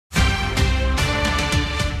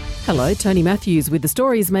Hello, Tony Matthews with the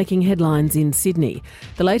stories making headlines in Sydney.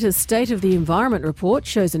 The latest State of the Environment report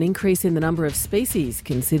shows an increase in the number of species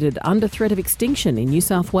considered under threat of extinction in New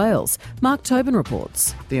South Wales. Mark Tobin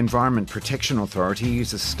reports. The Environment Protection Authority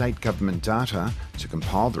uses state government data to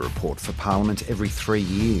compile the report for Parliament every 3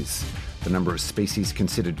 years. The number of species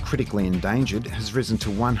considered critically endangered has risen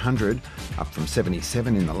to 100, up from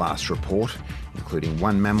 77 in the last report, including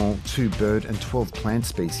 1 mammal, 2 bird and 12 plant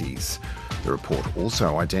species. The report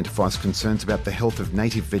also identifies concerns about the health of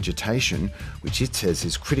native vegetation, which it says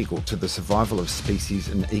is critical to the survival of species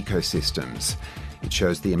and ecosystems. It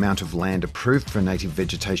shows the amount of land approved for native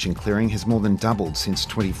vegetation clearing has more than doubled since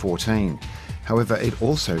 2014. However, it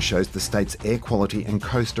also shows the state's air quality and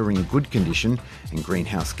coast are in good condition and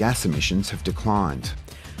greenhouse gas emissions have declined.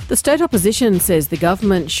 The state opposition says the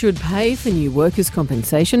government should pay for new workers'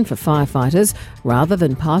 compensation for firefighters rather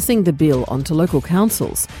than passing the bill onto local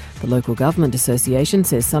councils. The Local Government Association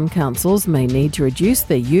says some councils may need to reduce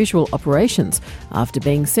their usual operations after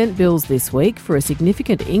being sent bills this week for a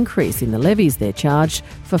significant increase in the levies they're charged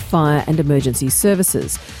for fire and emergency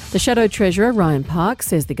services. The Shadow Treasurer, Ryan Park,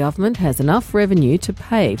 says the government has enough revenue to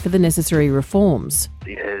pay for the necessary reforms.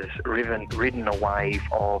 It has ridden a wave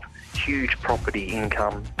of huge property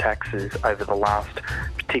income taxes over the last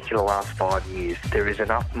 5 years. There is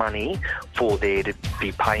enough money for there to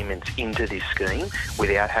be payments into this scheme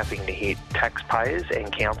without having to hit taxpayers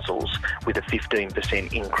and councils with a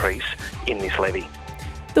 15% increase in this levy.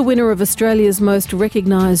 The winner of Australia's most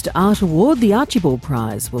recognised art award, the Archibald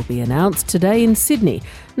Prize, will be announced today in Sydney.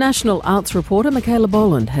 National Arts reporter Michaela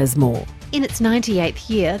Boland has more. In its 98th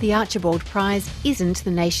year, the Archibald Prize isn't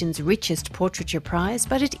the nation's richest portraiture prize,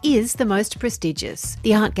 but it is the most prestigious.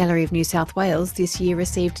 The Art Gallery of New South Wales this year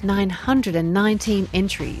received 919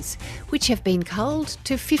 entries, which have been culled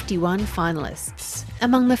to 51 finalists.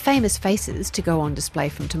 Among the famous faces to go on display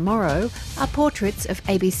from tomorrow are portraits of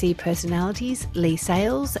ABC personalities Lee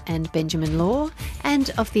Sales and Benjamin Law,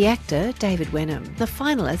 and of the actor David Wenham. The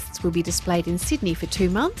finalists will be displayed in Sydney for 2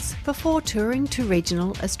 months before touring to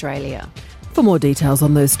regional Australia. For more details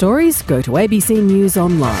on those stories, go to ABC News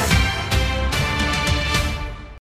Online.